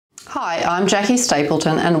Hi, I'm Jackie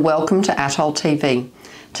Stapleton and welcome to ATOL TV.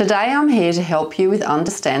 Today I'm here to help you with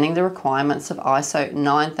understanding the requirements of ISO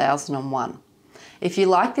 9001. If you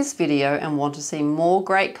like this video and want to see more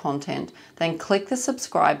great content, then click the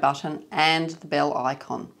subscribe button and the bell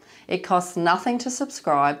icon. It costs nothing to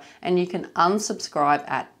subscribe and you can unsubscribe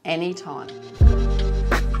at any time.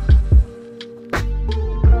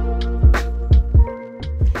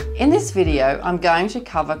 In this video, I'm going to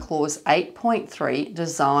cover Clause 8.3,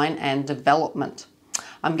 Design and Development.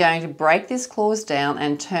 I'm going to break this clause down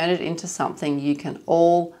and turn it into something you can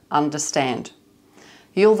all understand.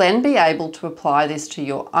 You'll then be able to apply this to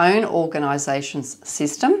your own organisation's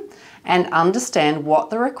system and understand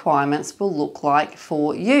what the requirements will look like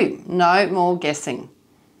for you. No more guessing.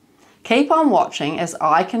 Keep on watching as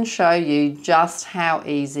I can show you just how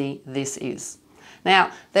easy this is.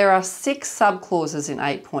 Now, there are 6 subclauses in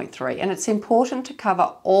 8.3 and it's important to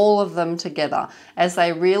cover all of them together as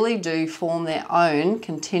they really do form their own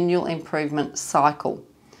continual improvement cycle.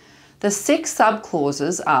 The 6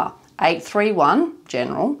 subclauses are 831,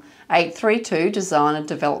 General, 832, Design and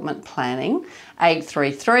Development Planning,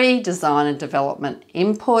 833, Design and Development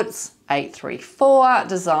Inputs, 834,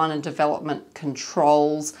 Design and Development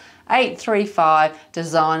Controls, 835,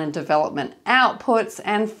 Design and Development Outputs,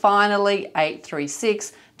 and finally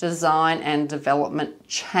 836, Design and Development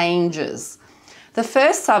Changes. The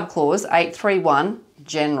first subclause, 831,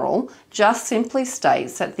 General, just simply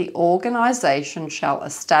states that the organisation shall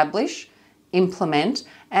establish, implement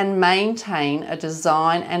and maintain a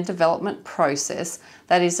design and development process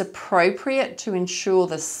that is appropriate to ensure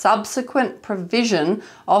the subsequent provision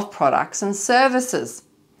of products and services.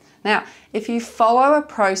 Now, if you follow a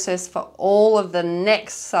process for all of the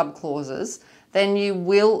next subclauses, then you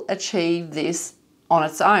will achieve this on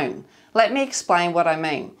its own. Let me explain what I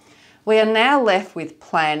mean. We are now left with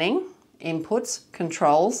planning, inputs,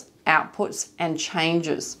 controls, outputs, and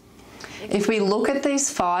changes. If we look at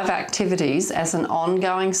these 5 activities as an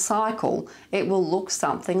ongoing cycle, it will look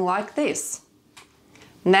something like this.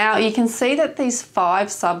 Now you can see that these 5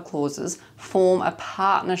 subclauses form a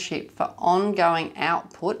partnership for ongoing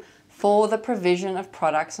output for the provision of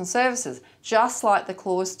products and services, just like the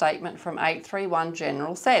clause statement from 831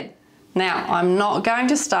 General said. Now, I'm not going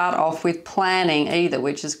to start off with planning either,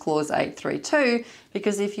 which is clause 832,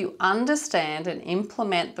 because if you understand and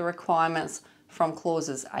implement the requirements from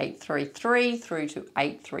clauses 833 through to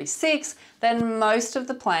 836, then most of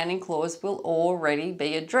the planning clause will already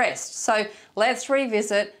be addressed. So let's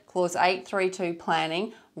revisit clause 832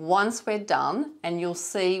 planning once we're done and you'll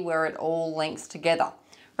see where it all links together.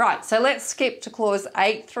 Right, so let's skip to clause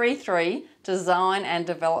 833, Design and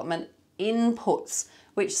Development Inputs,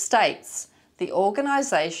 which states the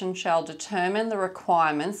organisation shall determine the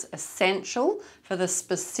requirements essential for the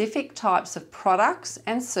specific types of products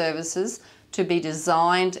and services to be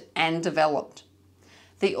designed and developed.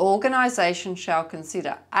 The organisation shall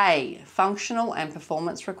consider A, functional and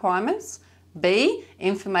performance requirements, B,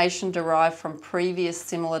 information derived from previous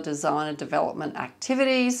similar design and development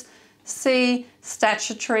activities, C,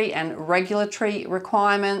 statutory and regulatory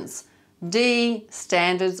requirements, D,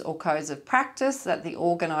 standards or codes of practice that the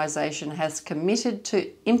organisation has committed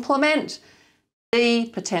to implement, D,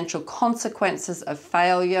 potential consequences of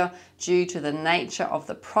failure due to the nature of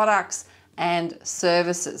the products and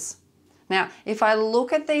services. Now, if I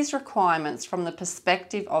look at these requirements from the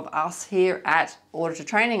perspective of us here at Auditor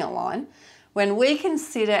Training Online, when we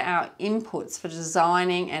consider our inputs for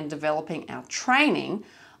designing and developing our training,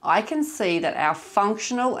 I can see that our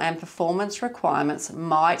functional and performance requirements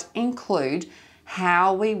might include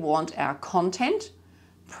how we want our content,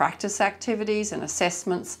 practice activities and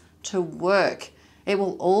assessments to work. It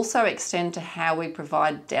will also extend to how we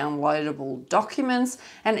provide downloadable documents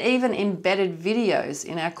and even embedded videos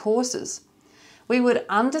in our courses. We would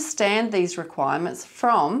understand these requirements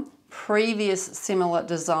from previous similar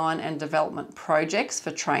design and development projects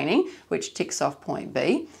for training, which ticks off point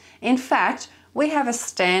B. In fact, we have a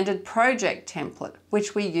standard project template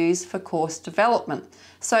which we use for course development.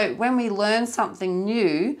 So when we learn something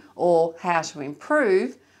new or how to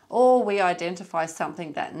improve, or we identify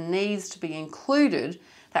something that needs to be included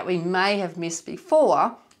that we may have missed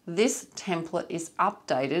before, this template is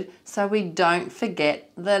updated so we don't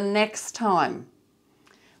forget the next time.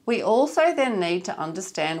 We also then need to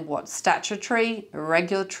understand what statutory,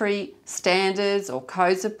 regulatory standards or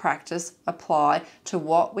codes of practice apply to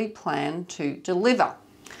what we plan to deliver.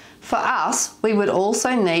 For us, we would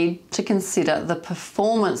also need to consider the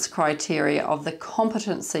performance criteria of the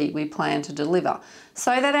competency we plan to deliver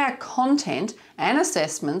so that our content and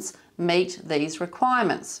assessments meet these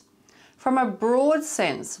requirements. From a broad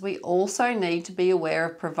sense, we also need to be aware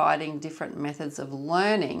of providing different methods of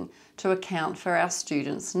learning to account for our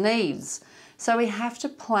students' needs. So we have to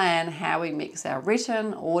plan how we mix our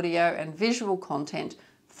written, audio and visual content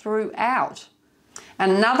throughout.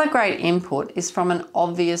 Another great input is from an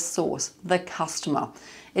obvious source, the customer.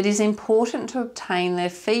 It is important to obtain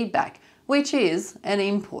their feedback, which is an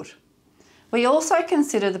input. We also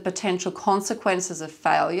consider the potential consequences of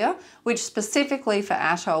failure, which specifically for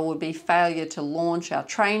ATOL would be failure to launch our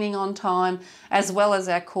training on time, as well as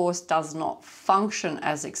our course does not function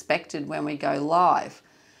as expected when we go live.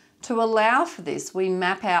 To allow for this, we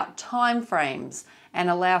map out timeframes and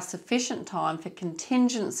allow sufficient time for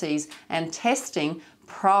contingencies and testing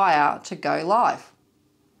prior to go live.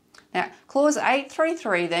 Now, clause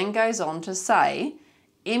 833 then goes on to say,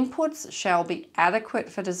 inputs shall be adequate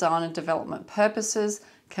for design and development purposes,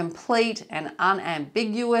 complete and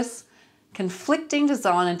unambiguous. Conflicting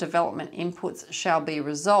design and development inputs shall be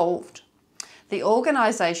resolved. The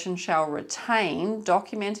organisation shall retain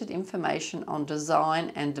documented information on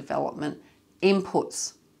design and development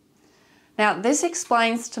inputs. Now, this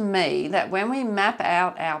explains to me that when we map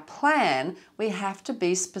out our plan, we have to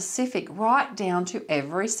be specific right down to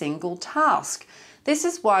every single task. This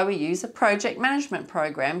is why we use a project management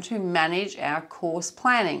program to manage our course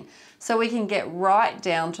planning, so we can get right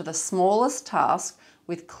down to the smallest task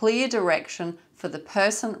with clear direction for the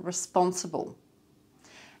person responsible.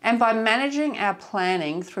 And by managing our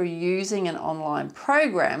planning through using an online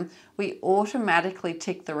program, we automatically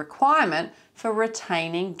tick the requirement for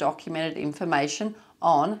retaining documented information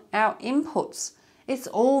on our inputs. It's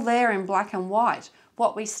all there in black and white,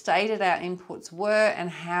 what we stated our inputs were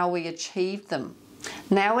and how we achieved them.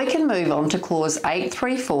 Now we can move on to clause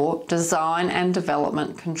 834, design and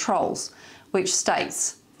development controls, which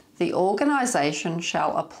states, the organisation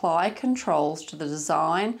shall apply controls to the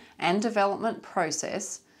design and development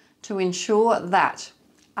process to ensure that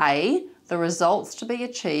A, the results to be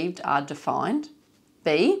achieved are defined,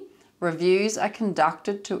 B, reviews are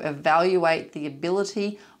conducted to evaluate the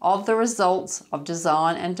ability of the results of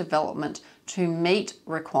design and development to meet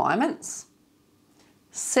requirements,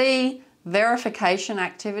 C, verification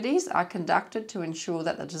activities are conducted to ensure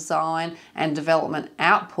that the design and development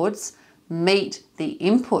outputs meet the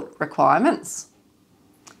input requirements.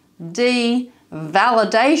 D,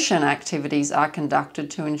 validation activities are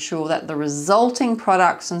conducted to ensure that the resulting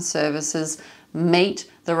products and services meet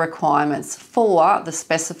the requirements for the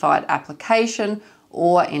specified application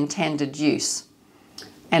or intended use.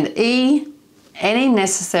 And E, any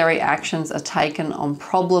necessary actions are taken on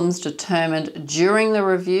problems determined during the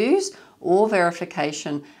reviews or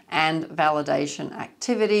verification and validation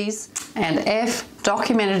activities. And F,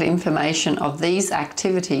 documented information of these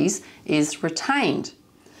activities is retained.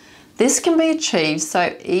 This can be achieved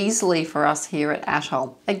so easily for us here at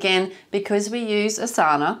ATOL, again, because we use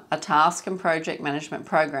Asana, a task and project management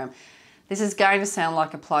program. This is going to sound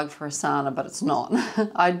like a plug for Asana, but it's not.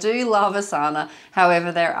 I do love Asana,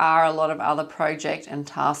 however, there are a lot of other project and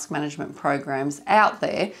task management programs out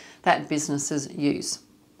there that businesses use.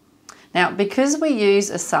 Now, because we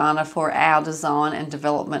use Asana for our design and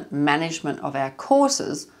development management of our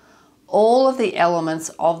courses, all of the elements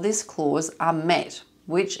of this clause are met,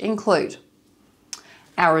 which include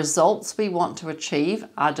our results we want to achieve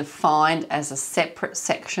are defined as a separate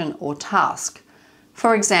section or task.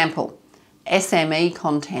 For example, SME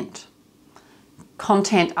content,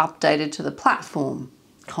 content updated to the platform,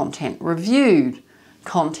 content reviewed,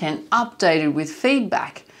 content updated with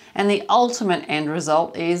feedback, and the ultimate end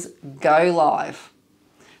result is go live.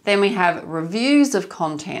 Then we have reviews of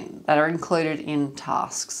content that are included in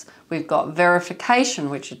tasks. We've got verification,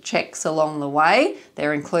 which are checks along the way.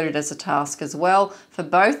 They're included as a task as well for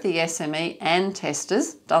both the SME and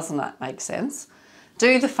testers. Doesn't that make sense?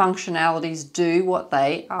 Do the functionalities do what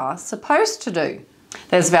they are supposed to do?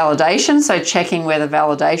 There's validation, so checking whether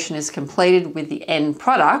validation is completed with the end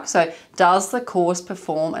product. So does the course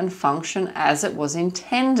perform and function as it was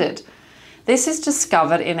intended? This is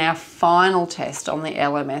discovered in our final test on the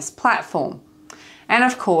LMS platform. And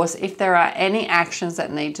of course, if there are any actions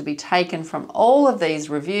that need to be taken from all of these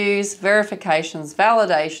reviews, verifications,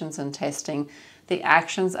 validations and testing, the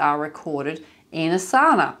actions are recorded in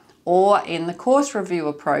Asana or in the course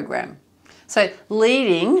reviewer program. So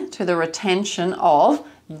leading to the retention of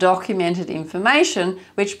documented information,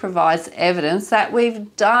 which provides evidence that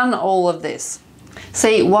we've done all of this.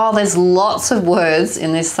 See, while there's lots of words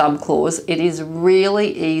in this subclause, it is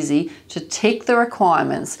really easy to tick the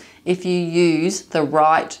requirements if you use the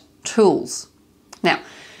right tools. Now,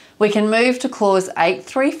 we can move to clause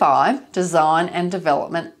 835, design and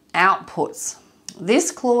development outputs.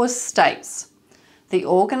 This clause states, the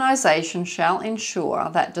organisation shall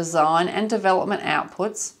ensure that design and development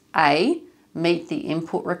outputs A. meet the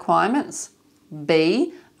input requirements,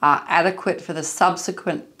 B. are adequate for the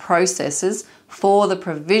subsequent processes for the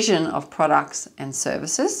provision of products and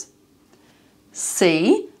services,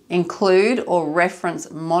 C. include or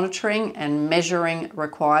reference monitoring and measuring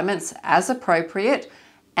requirements as appropriate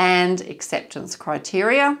and acceptance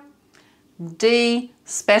criteria, D.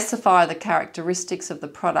 specify the characteristics of the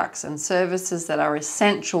products and services that are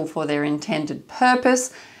essential for their intended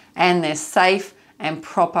purpose and their safe and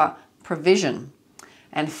proper provision.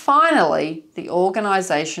 And finally, the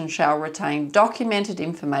organisation shall retain documented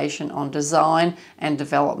information on design and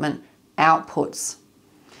development outputs.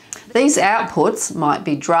 These outputs might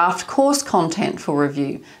be draft course content for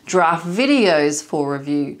review, draft videos for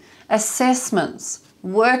review, assessments,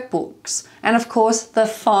 workbooks, and of course the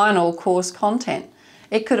final course content.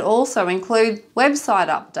 It could also include website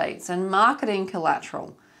updates and marketing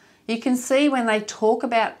collateral. You can see when they talk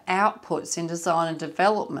about outputs in design and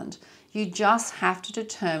development, you just have to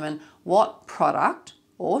determine what product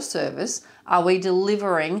or service are we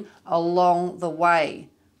delivering along the way.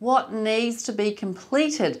 What needs to be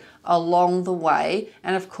completed along the way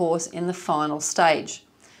and of course in the final stage.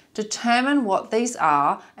 Determine what these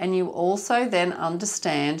are and you also then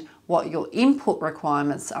understand what your input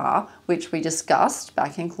requirements are, which we discussed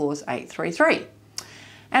back in clause 833.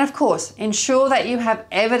 And of course, ensure that you have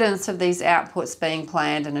evidence of these outputs being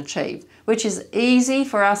planned and achieved, which is easy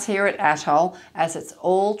for us here at ATOL as it's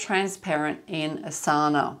all transparent in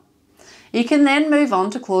Asana. You can then move on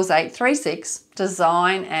to clause 836,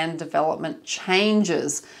 design and development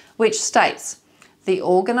changes, which states, the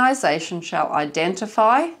organisation shall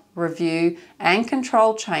identify, review and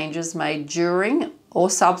control changes made during or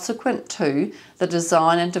subsequent to the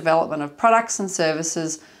design and development of products and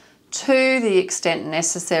services to the extent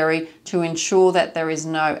necessary to ensure that there is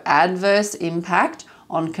no adverse impact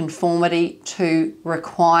on conformity to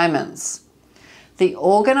requirements. The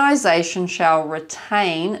organisation shall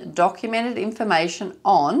retain documented information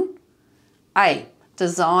on A.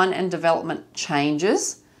 design and development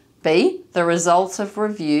changes, B. the results of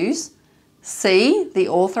reviews, C. the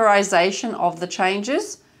authorisation of the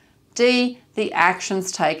changes, D. the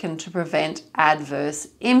actions taken to prevent adverse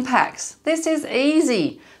impacts. This is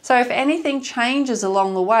easy. So if anything changes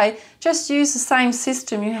along the way, just use the same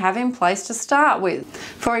system you have in place to start with.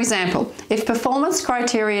 For example, if performance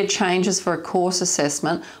criteria changes for a course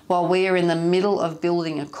assessment while we are in the middle of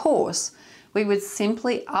building a course, we would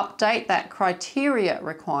simply update that criteria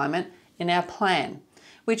requirement in our plan,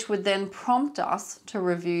 which would then prompt us to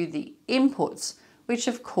review the inputs, which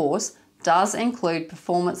of course does include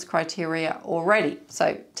performance criteria already,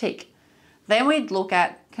 so tick. Then we'd look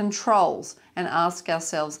at controls and ask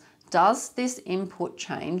ourselves, does this input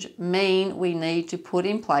change mean we need to put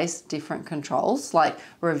in place different controls like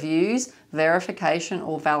reviews, verification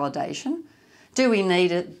or validation? Do we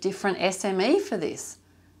need a different SME for this?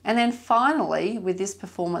 And then finally, with this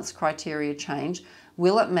performance criteria change,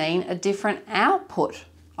 will it mean a different output?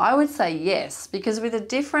 I would say yes, because with a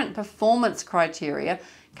different performance criteria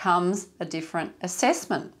comes a different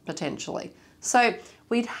assessment potentially. So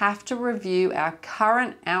we'd have to review our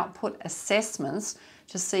current output assessments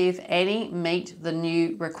to see if any meet the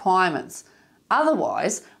new requirements.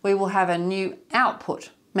 Otherwise, we will have a new output,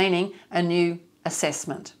 meaning a new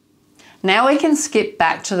assessment. Now we can skip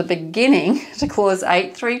back to the beginning to clause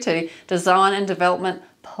 832, design and development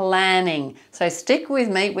planning. So stick with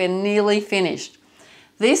me, we're nearly finished.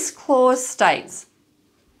 This clause states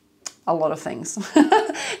a lot of things.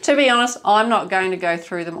 To be honest, I'm not going to go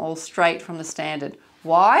through them all straight from the standard.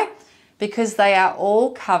 Why? Because they are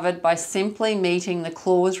all covered by simply meeting the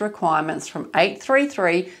clause requirements from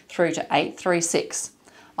 833 through to 836.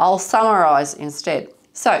 I'll summarise instead.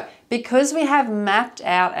 So, because we have mapped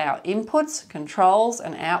out our inputs, controls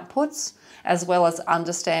and outputs, as well as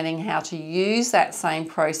understanding how to use that same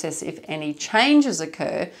process if any changes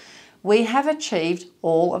occur, we have achieved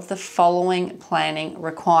all of the following planning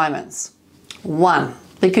requirements. 1.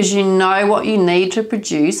 Because you know what you need to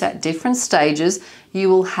produce at different stages, you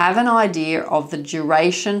will have an idea of the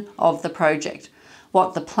duration of the project,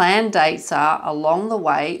 what the planned dates are along the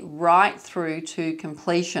way right through to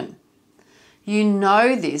completion. You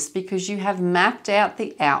know this because you have mapped out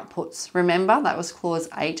the outputs. Remember, that was clause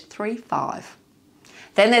 835.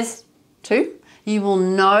 Then there's 2. You will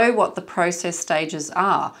know what the process stages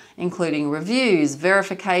are, including reviews,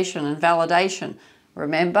 verification and validation.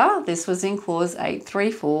 Remember, this was in clause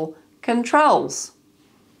 834, controls.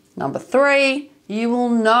 Number 3, You will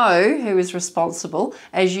know who is responsible,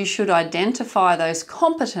 as you should identify those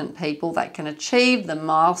competent people that can achieve the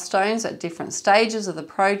milestones at different stages of the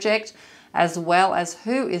project, as well as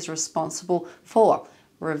who is responsible for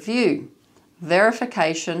review,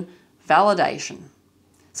 verification, validation.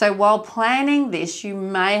 So while planning this, you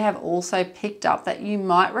may have also picked up that you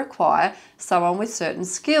might require someone with certain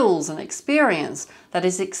skills and experience that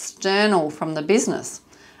is external from the business.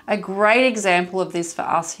 A great example of this for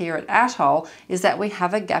us here at ATOL is that we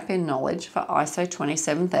have a gap in knowledge for ISO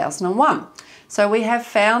 27001. So we have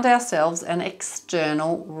found ourselves an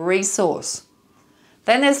external resource.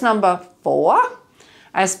 Then there's number 4.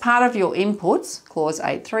 As part of your inputs, clause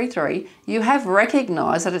 833, you have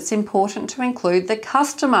recognised that it's important to include the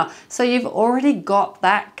customer. So you've already got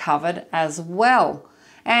that covered as well.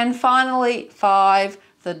 And finally, 5,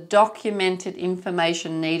 the documented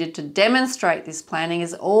information needed to demonstrate this planning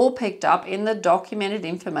is all picked up in the documented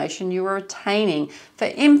information you are retaining for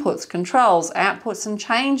inputs, controls, outputs and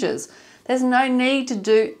changes. There's no need to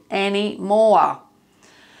do any more.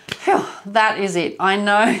 Phew, that is it. I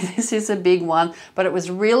know this is a big one, but it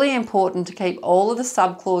was really important to keep all of the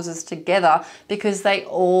subclauses together because they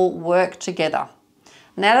all work together.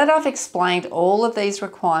 Now that I've explained all of these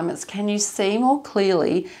requirements, can you see more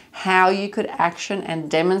clearly how you could action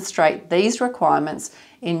and demonstrate these requirements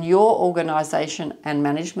in your organisation and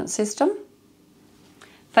management system?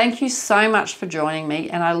 Thank you so much for joining me,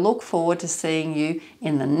 and I look forward to seeing you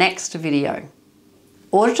in the next video.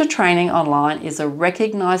 Auditor Training Online is a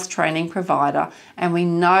recognised training provider, and we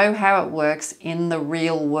know how it works in the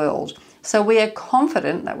real world. So we are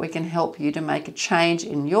confident that we can help you to make a change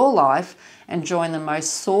in your life and join the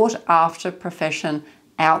most sought after profession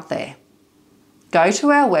out there. Go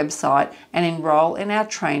to our website and enrol in our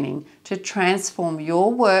training to transform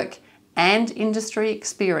your work and industry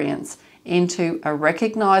experience into a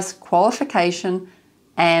recognised qualification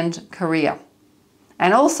and career.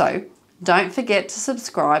 And also, don't forget to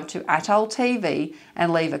subscribe to ATOL TV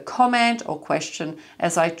and leave a comment or question,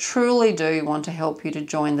 as I truly do want to help you to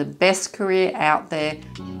join the best career out there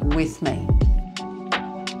with me.